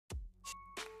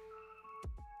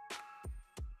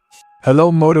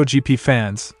Hello MotoGP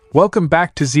fans, welcome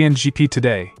back to ZNGP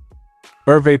today.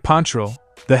 Hervé Poncharal,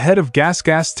 the head of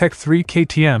GasGas Tech3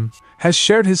 KTM, has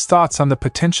shared his thoughts on the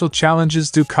potential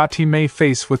challenges Ducati may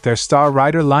face with their star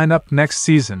rider lineup next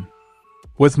season.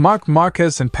 With Marc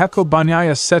Marquez and Pecco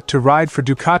Bagnaia set to ride for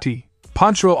Ducati,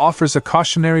 Poncharal offers a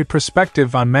cautionary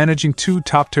perspective on managing two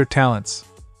top-tier talents.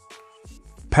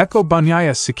 Pecco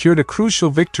Bagnaia secured a crucial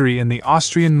victory in the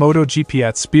Austrian MotoGP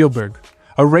at Spielberg,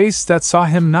 a race that saw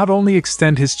him not only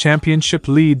extend his championship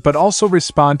lead but also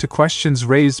respond to questions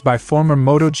raised by former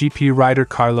MotoGP rider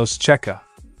Carlos Checa.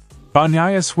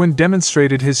 Bagnaia's win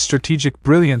demonstrated his strategic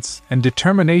brilliance and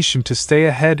determination to stay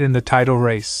ahead in the title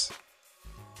race.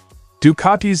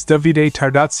 Ducati's Davide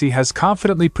Tardozzi has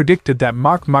confidently predicted that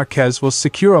Marc Marquez will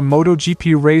secure a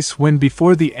MotoGP race win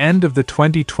before the end of the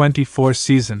 2024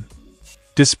 season.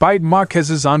 Despite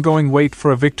Marquez's ongoing wait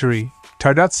for a victory,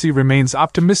 Tardozzi remains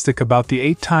optimistic about the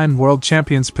 8-time world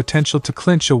champion's potential to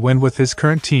clinch a win with his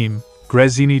current team,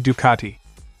 Gresini Ducati.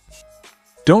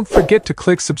 Don't forget to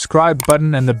click subscribe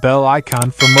button and the bell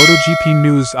icon for MotoGP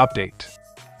news update.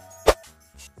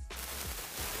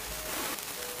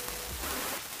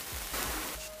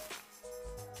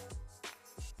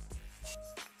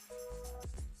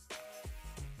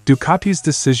 Ducati's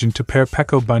decision to pair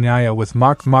Pecco Bagnaia with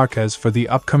Marc Marquez for the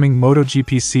upcoming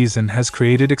MotoGP season has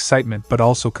created excitement but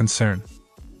also concern.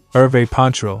 Hervé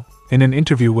Poncharal, in an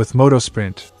interview with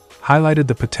Motosprint, highlighted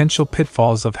the potential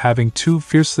pitfalls of having two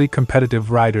fiercely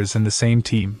competitive riders in the same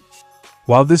team.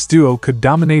 While this duo could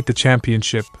dominate the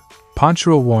championship,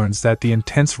 Poncharal warns that the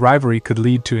intense rivalry could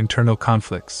lead to internal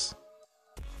conflicts.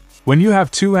 When you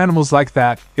have two animals like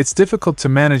that, it's difficult to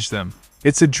manage them.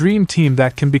 It's a dream team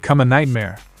that can become a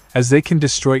nightmare, as they can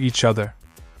destroy each other.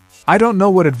 I don't know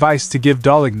what advice to give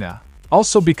Doligna,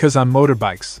 also because on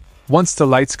motorbikes, once the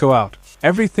lights go out,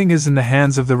 everything is in the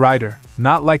hands of the rider,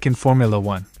 not like in Formula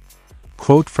 1.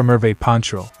 Quote from Hervé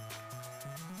Poncharal.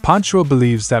 Poncharal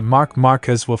believes that Marc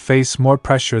Marquez will face more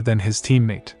pressure than his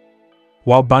teammate.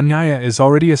 While Bagnaia is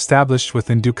already established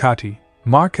within Ducati,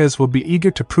 Marquez will be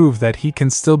eager to prove that he can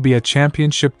still be a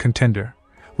championship contender,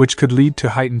 which could lead to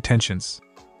heightened tensions.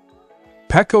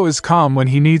 Pecco is calm when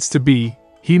he needs to be,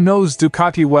 he knows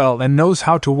Ducati well and knows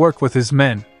how to work with his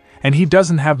men, and he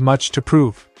doesn't have much to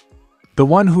prove. The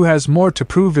one who has more to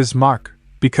prove is Marc,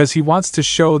 because he wants to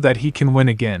show that he can win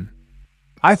again.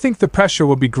 I think the pressure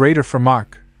will be greater for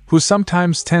Marc, who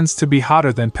sometimes tends to be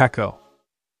hotter than Pecco.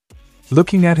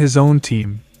 Looking at his own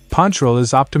team, Poncharal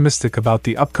is optimistic about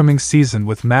the upcoming season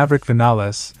with Maverick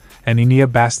Vinales and Enea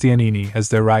Bastianini as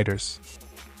their riders.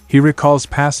 He recalls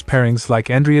past pairings like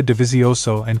Andrea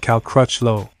Dovizioso and Cal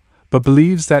Crutchlow, but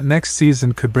believes that next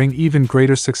season could bring even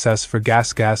greater success for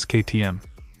GasGas KTM.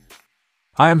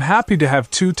 I am happy to have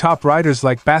two top riders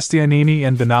like Bastianini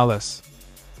and Vinales.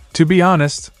 To be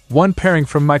honest, one pairing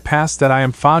from my past that I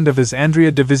am fond of is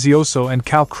Andrea Dovizioso and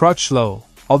Cal Crutchlow,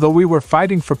 although we were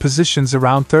fighting for positions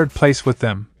around third place with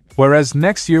them, whereas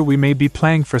next year we may be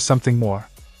playing for something more.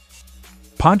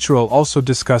 Poncharal also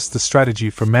discussed the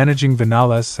strategy for managing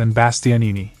Vinales and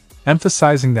Bastianini,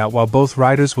 emphasizing that while both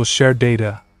riders will share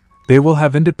data, they will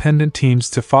have independent teams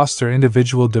to foster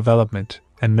individual development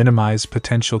and minimize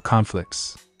potential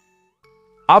conflicts.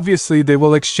 Obviously, they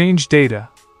will exchange data,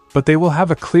 but they will have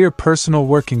a clear personal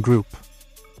working group.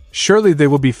 Surely they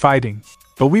will be fighting,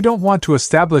 but we don't want to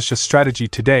establish a strategy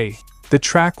today. The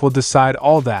track will decide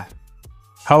all that.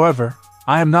 However,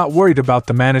 I am not worried about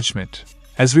the management,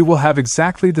 as we will have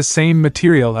exactly the same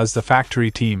material as the factory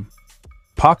team.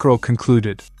 Poncharal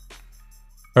concluded.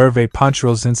 Hervé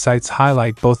Poncharal's insights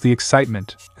highlight both the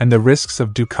excitement and the risks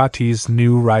of Ducati's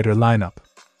new rider lineup.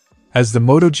 As the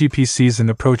MotoGP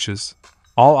season approaches,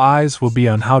 all eyes will be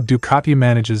on how Ducati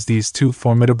manages these two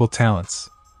formidable talents,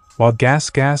 while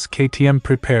GasGas KTM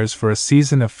prepares for a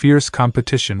season of fierce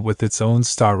competition with its own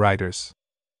star riders.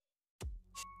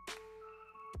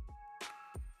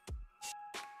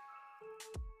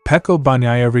 Pecco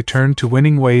Bagnaia returned to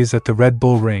winning ways at the Red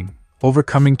Bull Ring,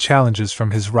 overcoming challenges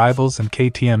from his rivals and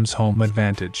KTM's home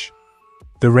advantage.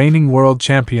 The reigning world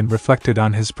champion reflected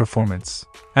on his performance,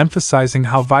 emphasizing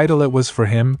how vital it was for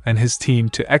him and his team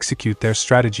to execute their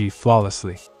strategy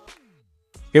flawlessly.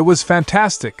 It was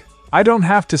fantastic. I don't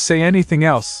have to say anything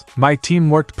else. My team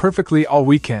worked perfectly all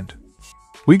weekend.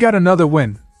 We got another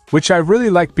win, which I really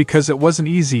liked because it wasn't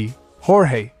easy.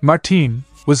 Jorge Martin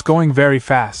was going very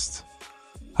fast.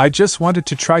 I just wanted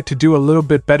to try to do a little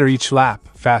bit better each lap,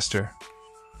 faster.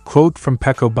 Quote from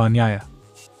Pecco Bagnaia.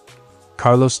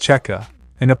 Carlos Checa,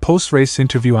 in a post-race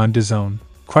interview on DAZN,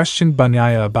 questioned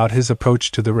Bagnaia about his approach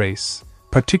to the race,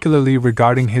 particularly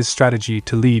regarding his strategy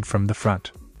to lead from the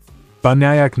front.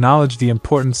 Bagnaia acknowledged the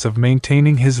importance of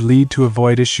maintaining his lead to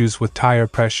avoid issues with tire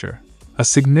pressure, a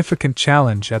significant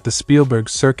challenge at the Spielberg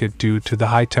circuit due to the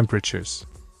high temperatures.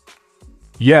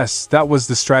 Yes, that was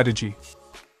the strategy.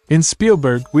 In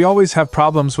Spielberg, we always have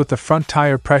problems with the front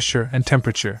tire pressure and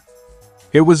temperature.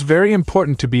 It was very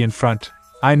important to be in front.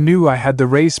 I knew I had the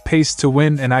race pace to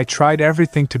win and I tried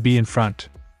everything to be in front.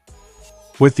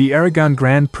 With the Aragon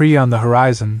Grand Prix on the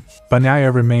horizon,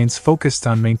 Bagnaia remains focused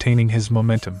on maintaining his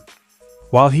momentum.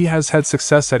 While he has had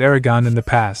success at Aragon in the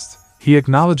past, he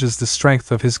acknowledges the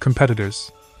strength of his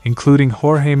competitors, including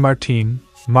Jorge Martin,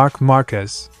 Marc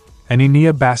Marquez, and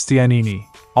Enea Bastianini,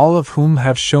 all of whom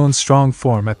have shown strong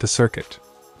form at the circuit.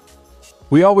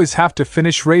 We always have to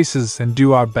finish races and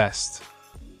do our best.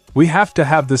 We have to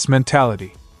have this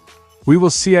mentality. We will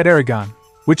see at Aragon,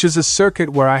 which is a circuit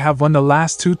where I have won the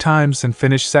last 2 times and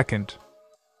finished second.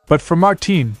 But for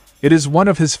Martin, it is one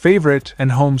of his favorite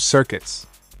and home circuits.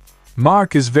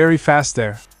 Marc is very fast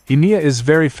there. Enea is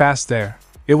very fast there.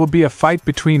 It will be a fight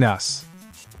between us,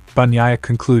 Bagnaia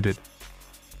concluded.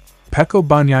 Pecco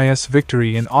Bagnaia's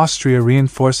victory in Austria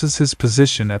reinforces his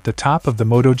position at the top of the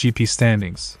MotoGP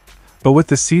standings. But with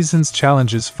the season's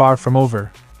challenges far from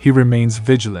over, he remains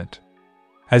vigilant.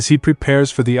 As he prepares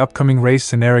for the upcoming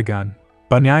race in Aragon,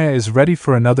 Bagnaia is ready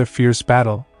for another fierce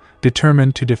battle,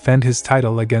 determined to defend his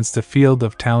title against a field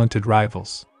of talented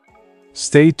rivals.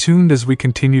 Stay tuned as we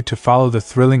continue to follow the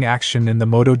thrilling action in the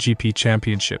MotoGP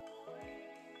Championship.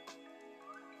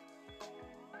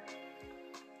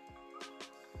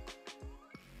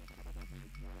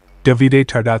 Davide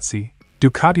Tardozzi,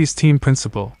 Ducati's team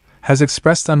principal, has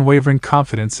expressed unwavering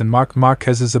confidence in Marc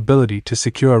Marquez's ability to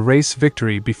secure a race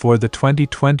victory before the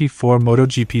 2024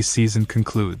 MotoGP season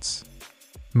concludes.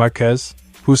 Marquez,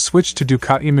 who switched to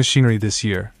Ducati machinery this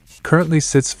year, currently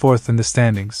sits 4th in the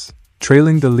standings,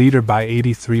 trailing the leader by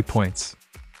 83 points.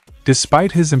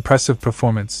 Despite his impressive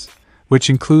performance, which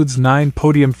includes 9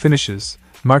 podium finishes,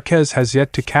 Marquez has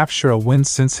yet to capture a win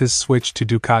since his switch to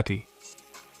Ducati.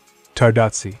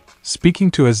 Tardozzi, speaking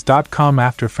to AS.com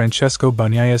after Francesco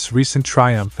Bagnaia's recent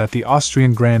triumph at the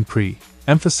Austrian Grand Prix,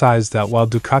 emphasized that while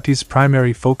Ducati's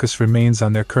primary focus remains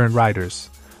on their current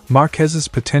riders, Marquez's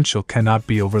potential cannot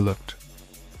be overlooked.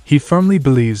 He firmly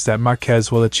believes that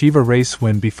Marquez will achieve a race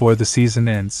win before the season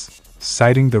ends,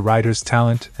 citing the rider's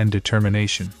talent and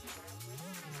determination.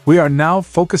 We are now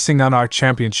focusing on our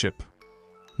championship.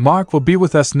 Marc will be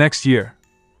with us next year,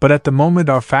 but at the moment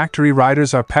our factory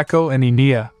riders are Pecco and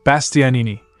Enea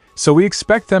Bastianini, so we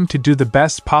expect them to do the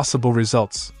best possible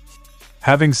results.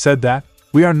 Having said that,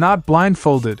 we are not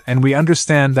blindfolded and we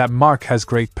understand that Marc has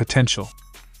great potential.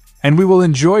 And we will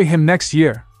enjoy him next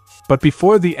year, but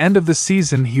before the end of the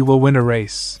season he will win a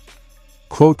race.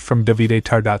 Quote from Davide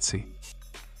Tardozzi.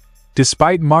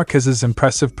 Despite Marquez's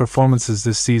impressive performances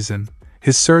this season,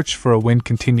 his search for a win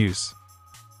continues.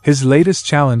 His latest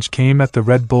challenge came at the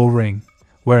Red Bull Ring,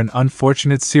 where an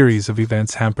unfortunate series of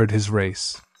events hampered his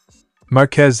race.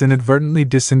 Marquez inadvertently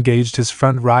disengaged his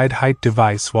front ride height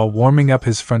device while warming up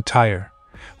his front tire,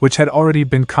 which had already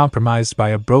been compromised by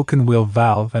a broken wheel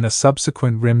valve and a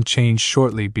subsequent rim change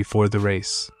shortly before the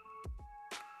race.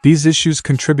 These issues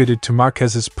contributed to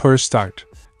Marquez's poor start,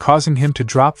 causing him to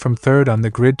drop from 3rd on the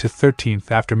grid to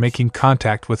 13th after making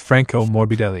contact with Franco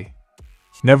Morbidelli.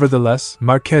 Nevertheless,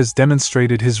 Marquez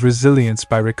demonstrated his resilience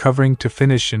by recovering to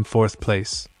finish in 4th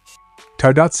place.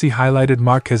 Tardozzi highlighted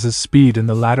Marquez's speed in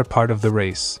the latter part of the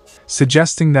race,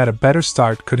 suggesting that a better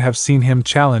start could have seen him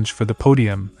challenge for the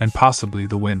podium and possibly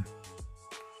the win.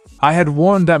 I had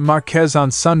warned that Marquez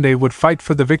on Sunday would fight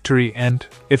for the victory and,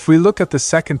 if we look at the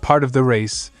second part of the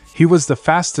race, he was the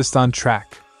fastest on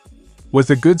track. With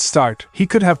a good start, he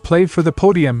could have played for the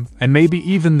podium and maybe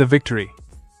even the victory,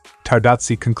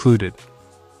 Tardozzi concluded.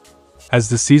 As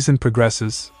the season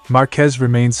progresses, Marquez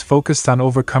remains focused on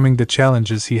overcoming the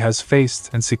challenges he has faced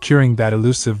and securing that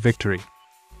elusive victory.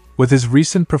 With his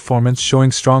recent performance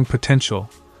showing strong potential,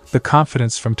 the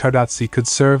confidence from Tardozzi could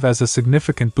serve as a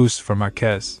significant boost for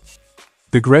Marquez.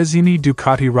 The Gresini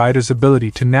Ducati rider's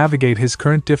ability to navigate his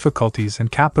current difficulties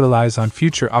and capitalize on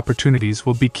future opportunities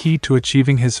will be key to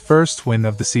achieving his first win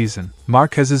of the season.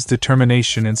 Marquez's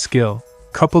determination and skill,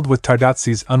 coupled with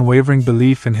Tardozzi's unwavering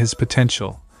belief in his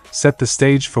potential, set the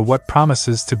stage for what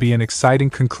promises to be an exciting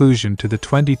conclusion to the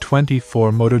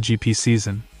 2024 MotoGP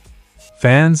season.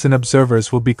 Fans and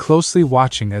observers will be closely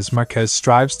watching as Marquez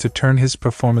strives to turn his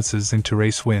performances into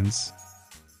race wins.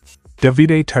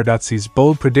 Davide Tardozzi's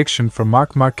bold prediction for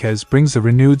Marc Marquez brings a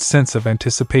renewed sense of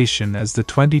anticipation as the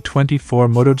 2024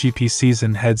 MotoGP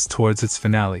season heads towards its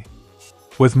finale.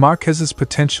 With Marquez's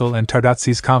potential and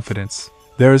Tardozzi's confidence,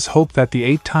 there is hope that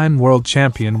the 8-time world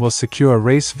champion will secure a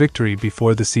race victory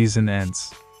before the season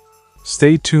ends.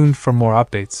 Stay tuned for more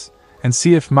updates, and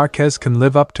see if Márquez can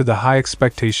live up to the high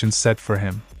expectations set for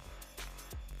him.